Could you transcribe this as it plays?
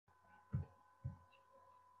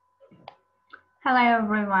Hello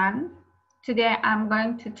everyone. Today I'm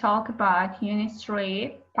going to talk about Unit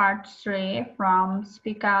 3, Part 3 from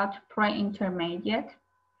Speak Out Pre-Intermediate.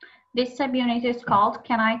 This subunit is called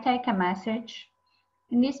Can I Take a Message?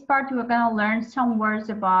 In this part we're going to learn some words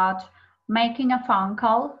about making a phone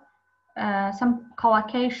call, some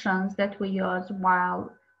collocations that we use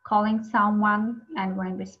while calling someone and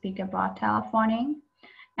when we speak about telephoning,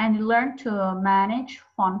 and learn to manage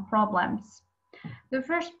phone problems. The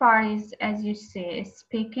first part is, as you see, is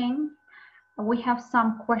speaking. We have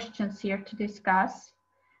some questions here to discuss.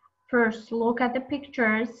 First, look at the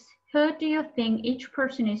pictures. Who do you think each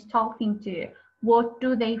person is talking to? What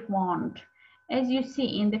do they want? As you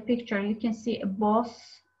see in the picture, you can see a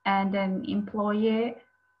boss and an employee,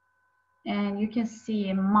 and you can see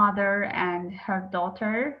a mother and her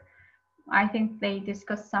daughter. I think they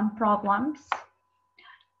discuss some problems.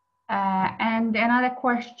 And another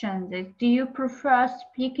question is, do you prefer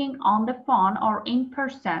speaking on the phone or in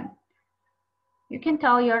person? You can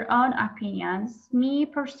tell your own opinions. Me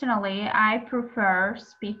personally, I prefer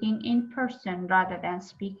speaking in person rather than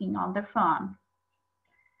speaking on the phone.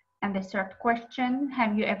 And the third question,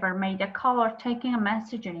 have you ever made a call or taken a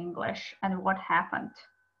message in English, and what happened?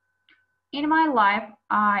 In my life,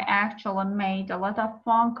 I actually made a lot of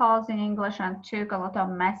phone calls in English and took a lot of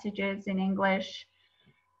messages in English.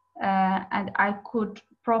 And I could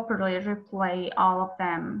properly replay all of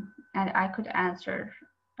them, and I could answer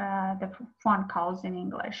the phone calls in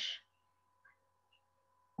English.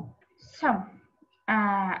 So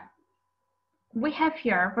we have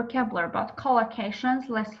here vocabulary about collocations.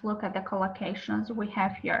 Let's look at the collocations we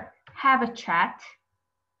have here. Have a chat,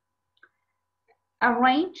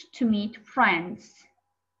 arrange to meet friends,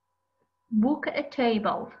 book a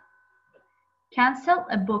table, cancel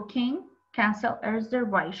a booking, cancel a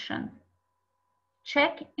reservation,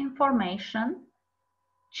 check information,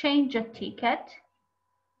 change a ticket,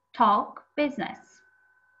 talk business.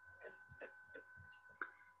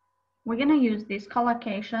 We're going to use these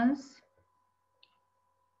collocations,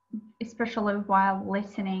 especially while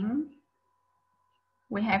listening.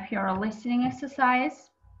 We have here a listening exercise.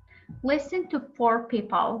 Listen to 4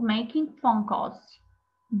 people making phone calls.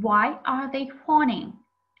 Why are they phoning?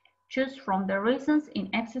 Choose from the reasons in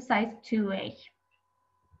exercise 2A.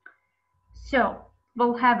 So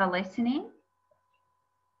we'll have a listening,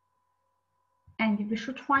 and we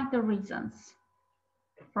should find the reasons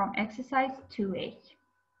from exercise 2A.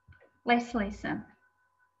 Let's listen.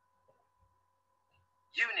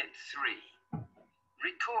 Unit 3,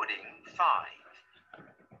 Recording 5,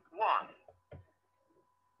 1.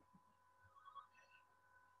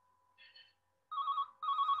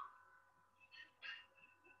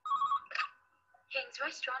 King's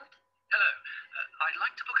Restaurant. Hello, I'd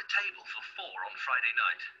like to book a table for 4 on Friday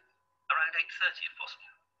night, around 8:30 if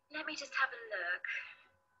possible. Let me just have a look.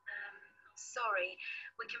 Sorry,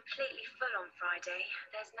 we're completely full on Friday.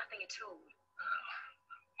 There's nothing at all.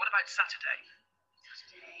 What about Saturday?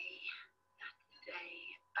 Saturday.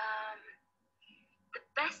 The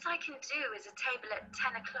best I can do is a table at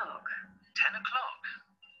 10 o'clock. 10 o'clock?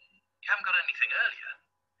 You haven't got anything earlier?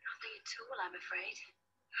 Nothing at all, I'm afraid.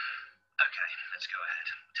 Okay, let's go ahead.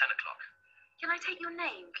 10 o'clock. Can I take your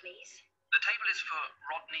name, please? The table is for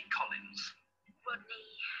Rodney Collins. Rodney...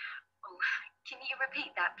 Oh, can you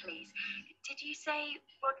repeat that, please? Did you say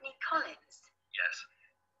Rodney Collins? Yes.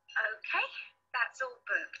 Okay, that's all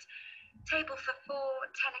booked. Table for 4,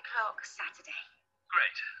 10 o'clock Saturday.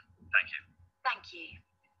 Great. Thank you. Thank you.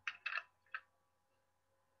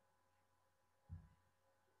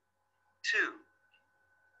 Two.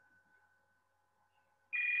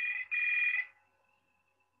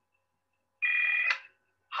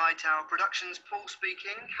 Hightower Productions, Paul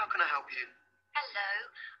speaking. How can I help you? Hello,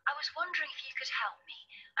 I was wondering if you could help me.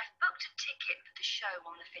 I've booked a ticket for the show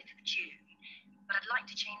on the 5th of June, but I'd like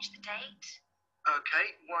to change the date.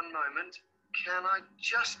 Okay, one moment. Can I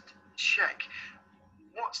just check?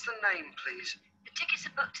 What's the name, please? The tickets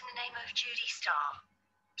are booked in the name of Judy Starr.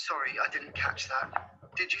 Sorry, I didn't catch that.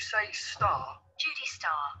 Did you say Star? Judy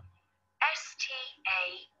Starr.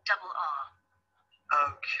 S-T-A-R-R.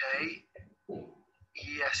 Okay.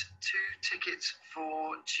 Yes, 2 tickets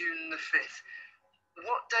for June the 5th.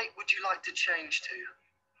 What date would you like to change to?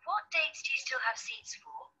 What dates do you still have seats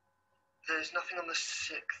for? There's nothing on the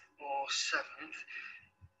 6th or 7th.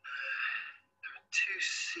 There are 2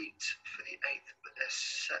 seats for the 8th, but they're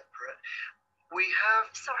separate. We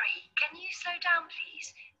have... Sorry, can you slow down,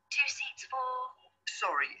 please? 2 seats for...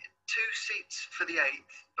 Sorry, 2 seats for the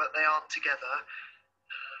 8th, but they aren't together.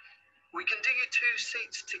 We can do you 2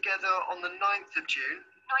 seats together on the 9th of June.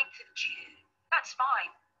 9th of June. That's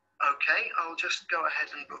fine. Okay, I'll just go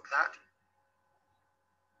ahead and book that.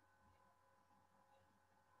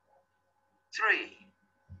 3.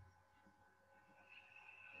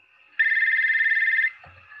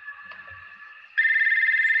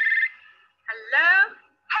 Hello?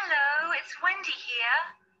 Hello, it's Wendy here.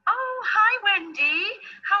 Oh, hi, Wendy.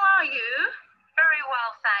 How are you? Very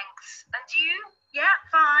well, thanks. And you? Yeah,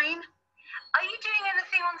 fine. Are you doing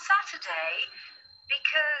anything on Saturday?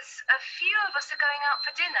 Because a few of us are going out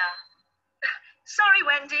for dinner. Sorry,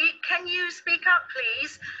 Wendy. Can you speak up,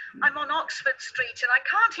 please? I'm on Oxford Street and I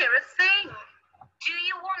can't hear a thing. Do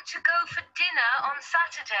you want to go for dinner on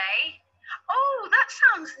Saturday? Oh, that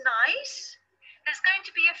sounds nice. There's going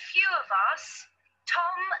to be a few of us,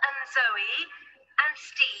 Tom and Zoe and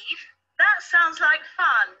Steve. That sounds like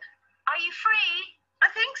fun. Are you free?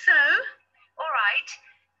 I think so. All right,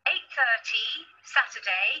 8:30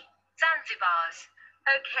 Saturday, Zanzibar's.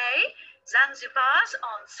 Okay, Zanzibar's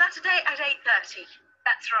on Saturday at 8:30.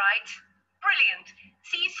 That's right. Brilliant.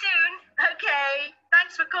 See you soon. Okay,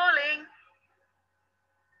 thanks for calling.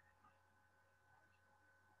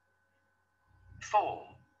 4.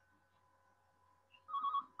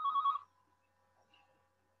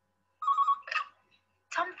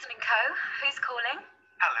 Thompson & Co. Who's calling?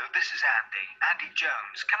 Hello, this is Andy. Andy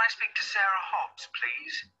Jones. Can I speak to Sarah Hobbs,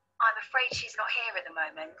 please? I'm afraid she's not here at the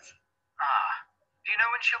moment. Ah, do you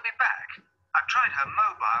know when she'll be back? I've tried her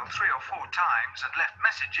mobile 3 or 4 times and left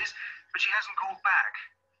messages, but she hasn't called back.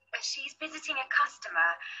 She's visiting a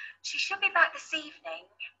customer. She should be back this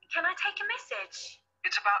evening. Can I take a message?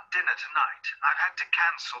 It's about dinner tonight. I've had to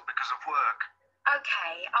cancel because of work.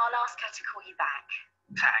 Okay, I'll ask her to call you back.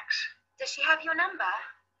 Thanks. Does she have your number?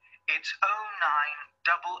 It's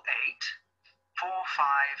 0988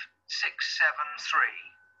 45673.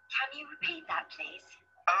 Can you repeat that, please?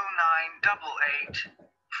 0988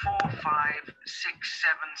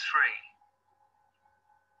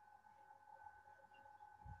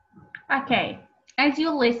 45673. Okay, as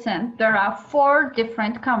you listen, there are 4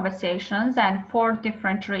 different conversations and 4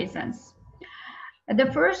 different reasons.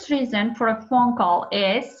 The first reason for a phone call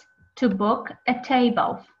is to book a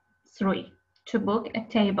table. 3, to book a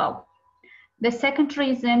table. The second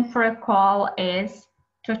reason for a call is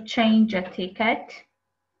to change a ticket.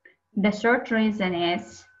 The third reason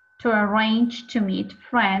is to arrange to meet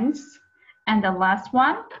friends. And the last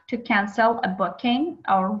one, to cancel a booking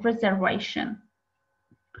or reservation.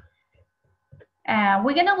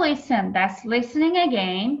 We're gonna listen, that's listening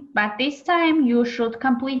again, but this time you should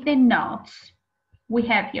complete the notes. We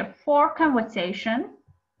have here 4 conversations.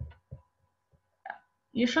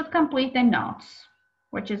 You should complete the notes,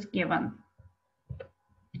 which is given.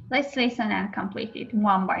 Let's listen and complete it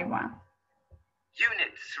one by one.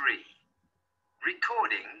 Unit 3.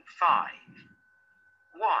 Recording 5.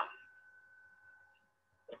 1.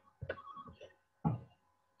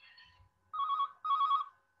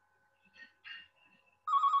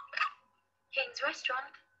 King's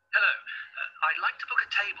Restaurant. Hello. I'd like to book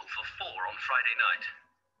a table for 4 on Friday night.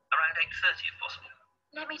 Around 8:30 if possible.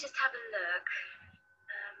 Let me just have a look.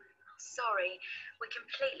 Sorry, we're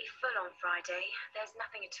completely full on Friday. There's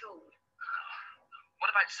nothing at all. What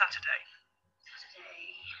about Saturday?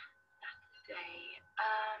 Saturday.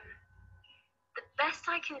 The best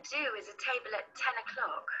I can do is a table at 10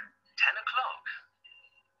 o'clock. 10 o'clock?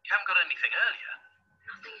 You haven't got anything earlier?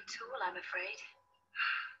 Nothing at all, I'm afraid.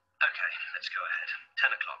 Okay, let's go ahead.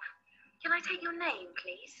 10 o'clock. Can I take your name,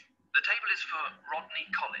 please? The table is for Rodney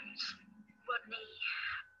Collins. Rodney.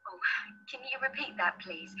 Oh, can you repeat that,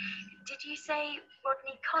 please? Did you say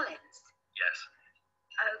Rodney Collins? Yes.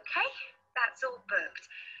 Okay, that's all booked.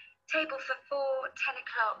 Table for 4, 10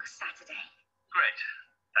 o'clock Saturday. Great.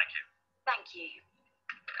 Thank you. Thank you.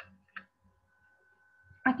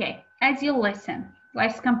 Okay, as you listen,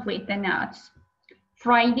 let's complete the notes.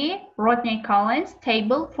 Friday, Rodney Collins,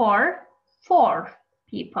 table for 4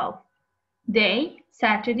 people. Day,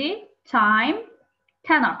 Saturday, time,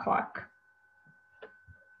 10 o'clock.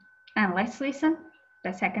 And let's listen,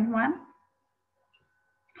 the second one.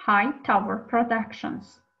 High Tower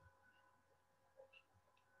Productions.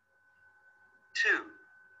 2.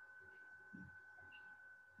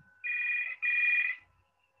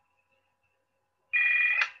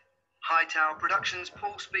 Hightower Productions,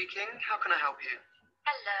 Paul speaking. How can I help you?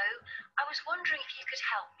 Hello. I was wondering if you could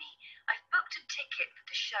help me. I've booked a ticket for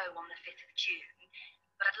the show on the 5th of June,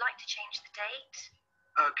 but I'd like to change the date.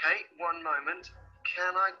 Okay, one moment.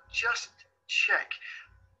 Can I just check?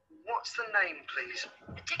 What's the name, please?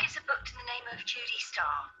 The tickets are booked in the name of Judy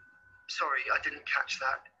Starr. Sorry, I didn't catch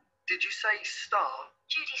that. Did you say Star?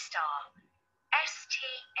 Judy Starr.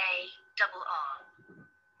 S-T-A-R-R.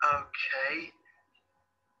 Okay.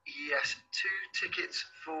 Yes, 2 tickets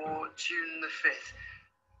for June the 5th.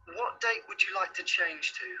 What date would you like to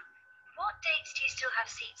change to? What dates do you still have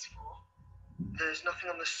seats for? There's nothing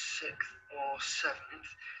on the 6th or 7th.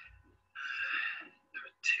 There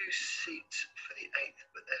are 2 seats for the 8th,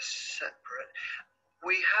 but they're separate.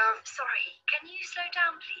 We have... Sorry, can you slow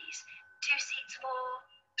down, please? 2 seats for...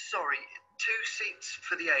 Sorry, 2 seats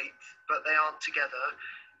for the 8th, but they aren't together.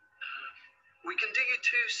 We can do you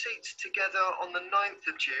 2 seats together on the 9th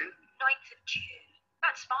of June. 9th of June.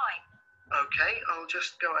 That's fine. Okay, I'll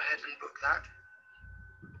just go ahead and book that.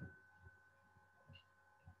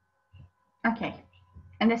 Okay.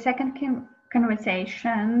 In the second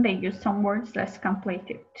conversation, they use some words less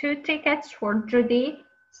completed. 2 tickets for Judy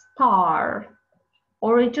Star.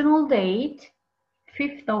 Original date,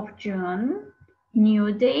 5th of June.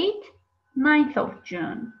 New date, 9th of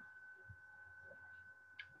June.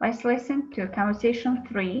 Let's listen to conversation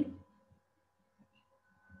 3.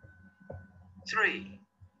 3.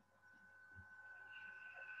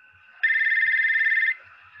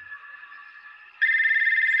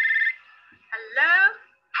 Hello?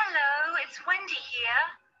 Hello, it's Wendy here.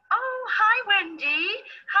 Oh, hi, Wendy.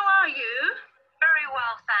 How are you? Very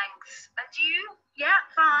well, thanks. And you? Yeah,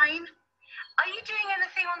 fine. Are you doing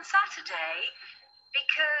anything on Saturday?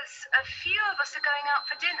 Because a few of us are going out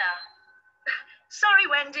for dinner. Sorry,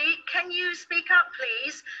 Wendy. Can you speak up,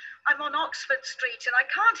 please? I'm on Oxford Street and I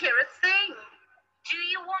can't hear a thing. Do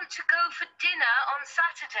you want to go for dinner on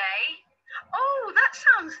Saturday? Oh, that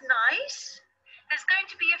sounds nice. There's going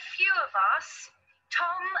to be a few of us,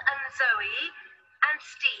 Tom and Zoe and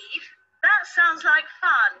Steve. That sounds like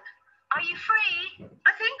fun. Are you free?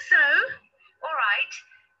 I think so. All right,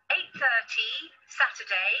 8:30,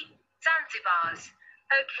 Saturday, Zanzibar's.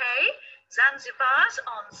 Okay, Zanzibar's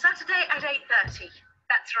on Saturday at 8:30.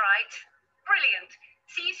 That's right. Brilliant.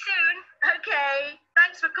 See you soon. Okay,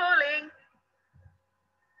 thanks for calling.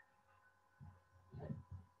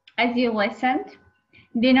 As you listened,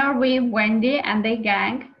 dinner with Wendy and the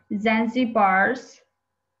gang, Zanzibar's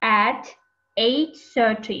at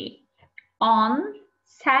 8:30 on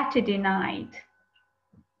Saturday night.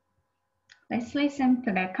 Let's listen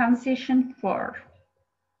to the conversation 4. 4.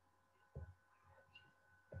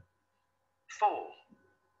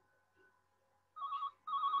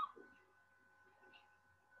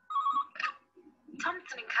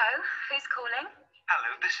 Thompson & Co. Who's calling?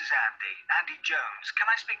 Hello, this is Andy. Andy Jones.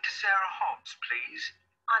 Can I speak to Sarah Hobbs, please?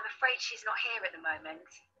 I'm afraid she's not here at the moment.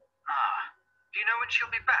 Ah, do you know when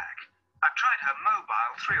she'll be back? I've tried her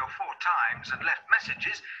mobile 3 or 4 times and left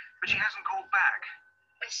messages, but she hasn't called back.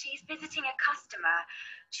 She's visiting a customer.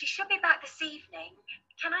 She should be back this evening.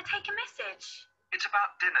 Can I take a message? It's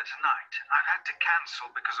about dinner tonight. I've had to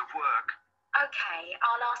cancel because of work. Okay,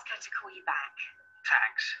 I'll ask her to call you back.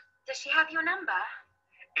 Thanks. Does she have your number?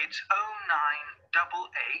 It's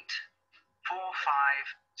 0988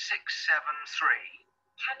 45673.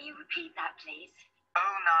 Can you repeat that, please?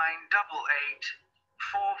 0988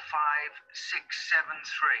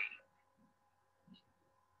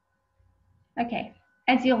 45673. Okay,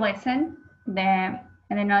 as you listen, the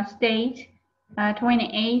note date,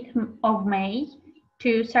 28th of May,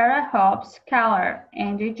 to Sarah Hobbs, caller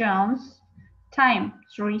Andy Jones, time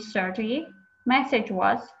 3:30. Message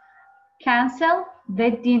was, cancel the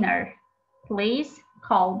dinner. Please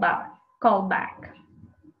call back.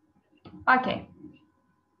 Okay.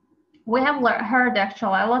 We have heard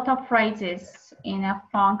actually a lot of phrases in a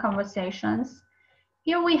phone conversations.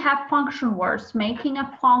 Here we have function words, making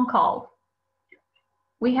a phone call.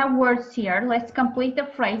 We have words here. Let's complete the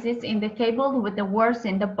phrases in the table with the words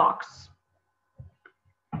in the box.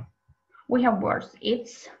 We have words,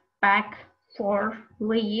 it's, back, for,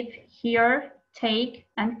 leave, here, take,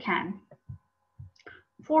 and can.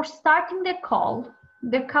 For starting the call,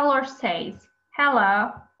 the caller says,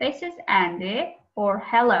 hello, this is Andy, or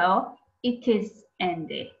hello, it is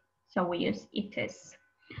Andy. So we use it is.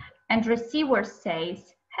 And receiver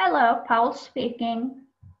says, hello, Paul speaking.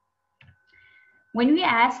 When we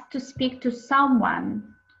ask to speak to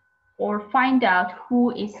someone or find out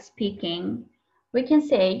who is speaking, we can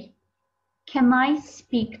say, can I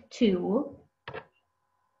speak to?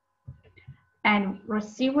 And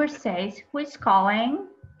receiver says, who is calling?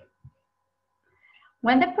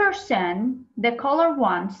 When the person the caller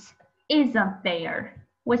wants isn't there,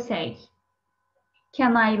 we say,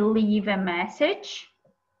 can I leave a message?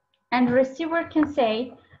 And receiver can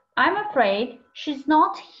say, I'm afraid she's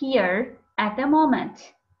not here at the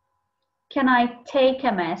moment. Can I take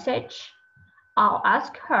a message? I'll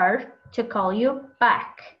ask her to call you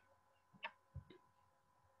back.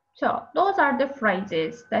 So those are the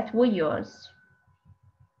phrases that we use.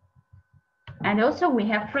 And also we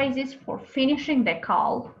have phrases for finishing the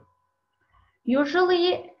call.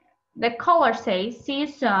 Usually the caller says, see you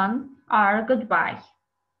soon, are goodbye.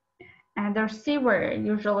 And the receiver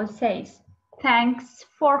usually says, thanks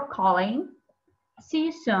for calling. See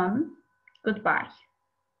you soon. Goodbye.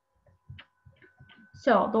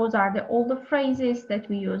 So those are all the phrases that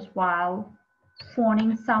we use while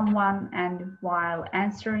phoning someone and while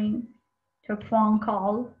answering to a phone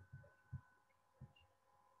call.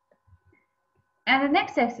 And the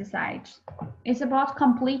next exercise is about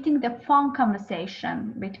completing the phone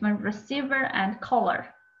conversation between receiver and caller.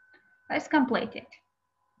 Let's complete it.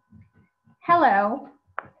 Hello.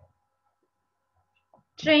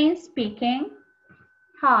 Jane speaking.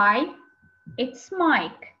 Hi, it's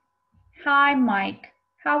Mike. Hi, Mike.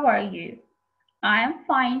 How are you? I am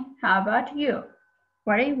fine. How about you?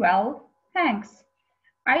 Very well, thanks.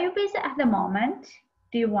 Are you busy at the moment?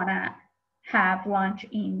 Do you want to have lunch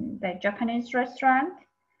in the Japanese restaurant?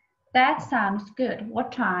 That sounds good.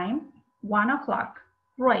 What time? 1 o'clock.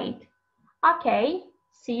 Great. Okay,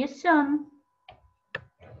 see you soon.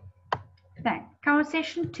 Then,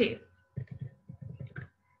 conversation 2.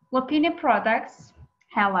 Lupini Products.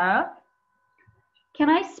 Hello. Can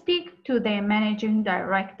I speak to the managing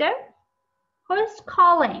director? Who is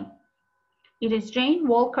calling? It is Jane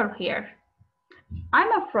Walker here.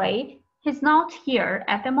 I'm afraid he's not here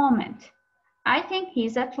at the moment. I think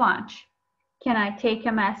he's at lunch. Can I take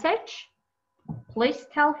a message? Please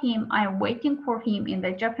tell him I'm waiting for him in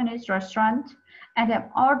the Japanese restaurant and I'm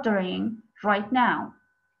ordering right now.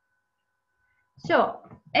 So,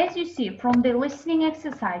 as you see from the listening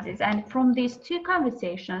exercises and from these 2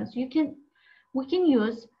 conversations, we can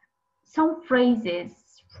use some phrases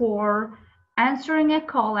for answering a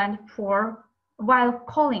call and for while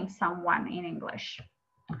calling someone in English.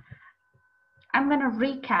 I'm going to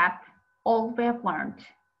recap all we have learned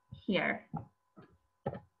here.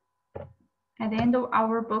 At the end of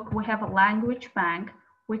our book, we have a language bank,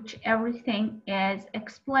 which everything is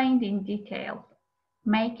explained in detail.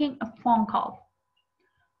 Making a phone call.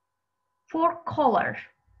 For caller,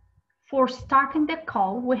 for starting the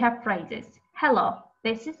call, we have phrases. Hello,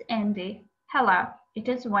 this is Andy. Hello, it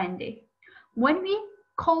is Wendy. When we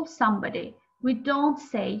call somebody, we don't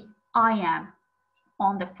say I am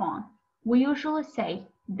on the phone. We usually say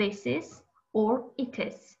this is or it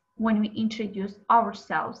is when we introduce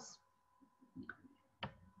ourselves.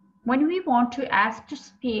 When we want to ask to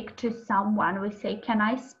speak to someone, we say, can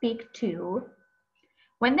I speak to?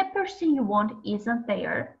 When the person you want isn't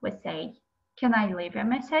there, we say, can I leave a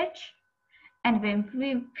message? And when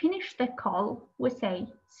we finish the call, we say,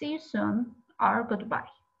 see you soon or goodbye.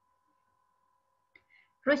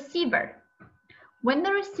 Receiver. When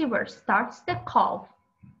the receiver starts the call,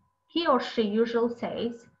 he or she usually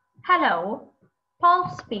says, hello,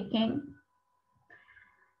 Paul speaking.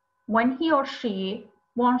 When he or she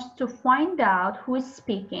wants to find out who is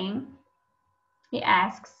speaking, he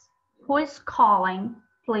asks, who is calling,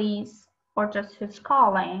 please, or just who's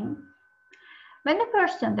calling. When the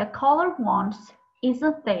person the caller wants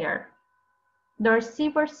isn't there, the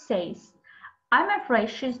receiver says, I'm afraid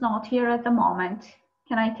she's not here at the moment.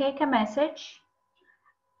 Can I take a message?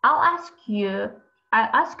 I'll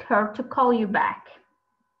ask her to call you back.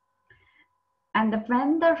 And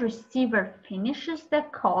when the receiver finishes the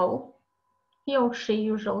call, he or she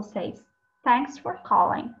usually says, thanks for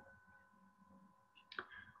calling.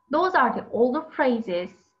 Those are all the phrases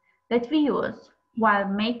that we use while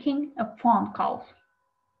making a phone call.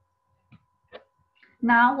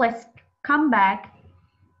 Now let's come back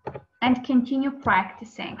and continue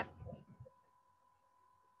practicing.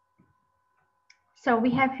 So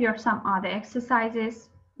we have here some other exercises.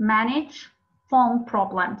 Manage phone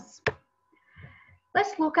problems.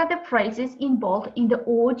 Let's look at the phrases in bold in the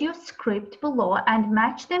audio script below and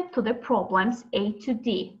match them to the problems A to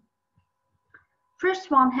D.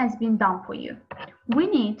 First one has been done for you. We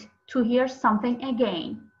need to hear something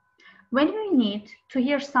again. When we need to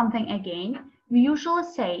hear something again, we usually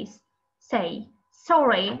say,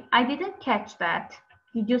 sorry, I didn't catch that.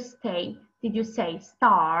 Did you say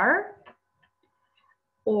star?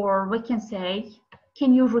 Or we can say,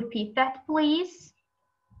 can you repeat that, please?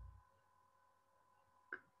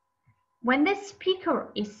 When the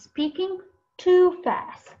speaker is speaking too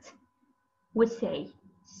fast, we say,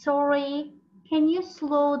 sorry, can you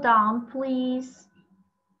slow down, please?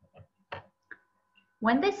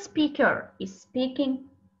 When the speaker is speaking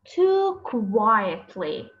too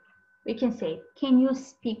quietly, we can say, can you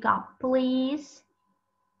speak up, please?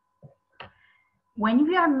 When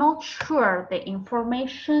we are not sure the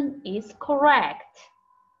information is correct,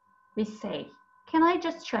 we say, can I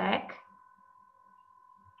just check?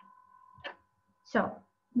 So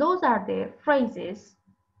those are the phrases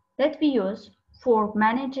that we use for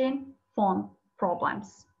managing phone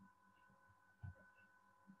problems.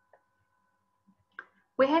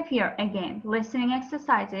 We have here again listening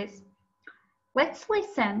exercises. Let's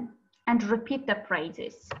listen and repeat the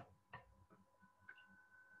phrases.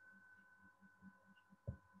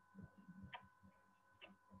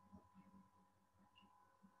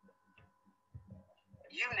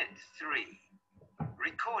 Unit 3,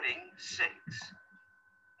 Recording 6.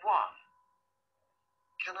 1.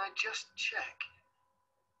 Can I just check?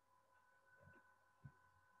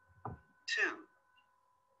 2.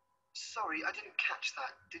 Sorry, I didn't catch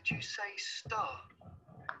that. Did you say star?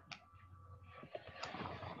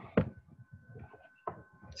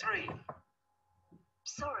 3.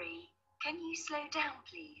 Sorry, can you slow down,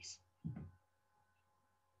 please?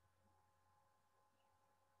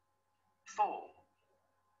 4.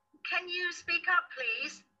 Can you speak up,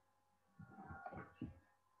 please? 5.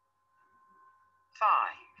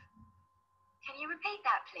 Can you repeat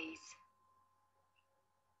that, please?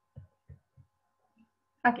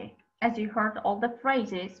 Okay, as you heard all the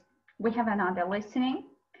phrases, we have another listening.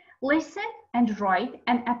 Listen and write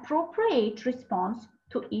an appropriate response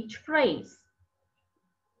to each phrase.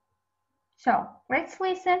 So let's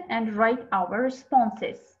listen and write our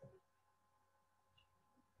responses.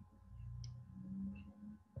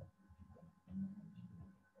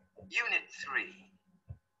 Unit 3,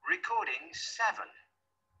 Recording 7.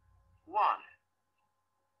 1.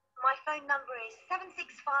 My phone number is 765-9876-2135,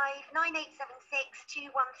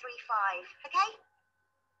 okay?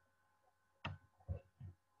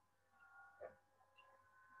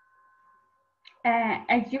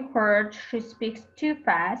 As you heard, she speaks too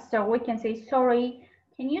fast, so we can say, sorry,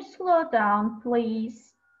 can you slow down,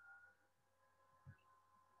 please?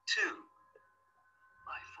 2.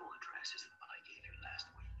 My full address is the one I gave you last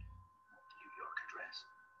week. New York address.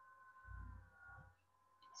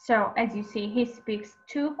 So as you see, he speaks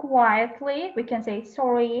too quietly. We can say,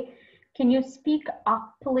 sorry, can you speak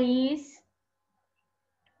up, please?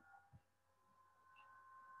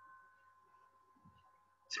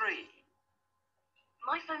 3.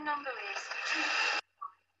 My phone number is...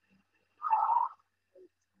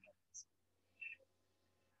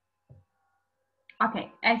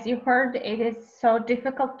 Okay, as you heard, it is so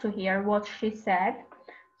difficult to hear what she said.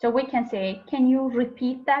 So we can say, can you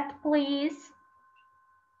repeat that, please?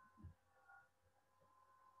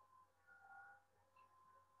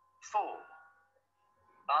 4.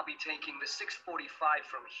 I'll be taking the 6:45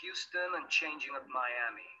 from Houston and changing at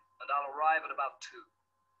Miami, and I'll arrive at about 2.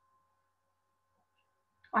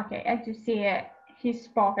 Okay, as you see, he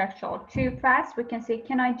spoke actually too fast. We can say,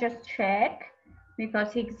 can I just check?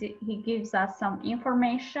 Because he gives us some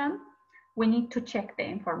information. We need to check the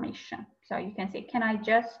information. So you can say, can I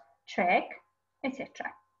just check,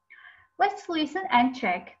 etc. Let's listen and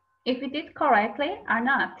check if we did correctly or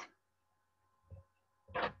not.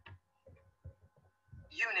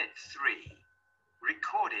 Unit 3,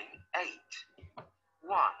 Recording 8.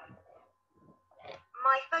 1.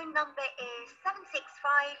 My phone number is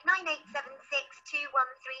 765-9876-2135,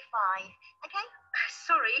 okay?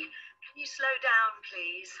 Sorry, can you slow down,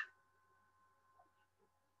 please?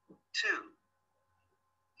 2.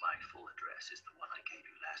 My full address is the one I gave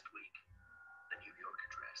you last week. The New York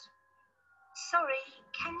address. Sorry,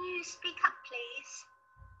 can you speak up, please?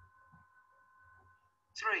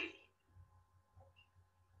 3.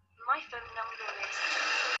 My phone number is...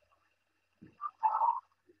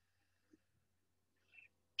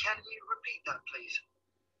 Can you repeat that, please?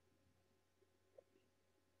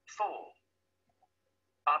 4.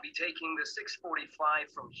 I'll be taking the 6:45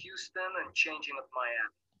 from Houston and changing at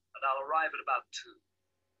Miami, and I'll arrive at about 2.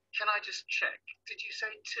 Can I just check? Did you say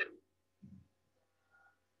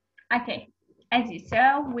 2? Okay, as you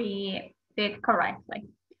saw, we did correctly.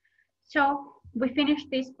 So we finished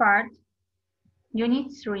this part,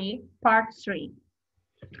 Unit 3, Part 3.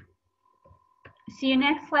 See you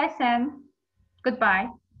next lesson. Goodbye.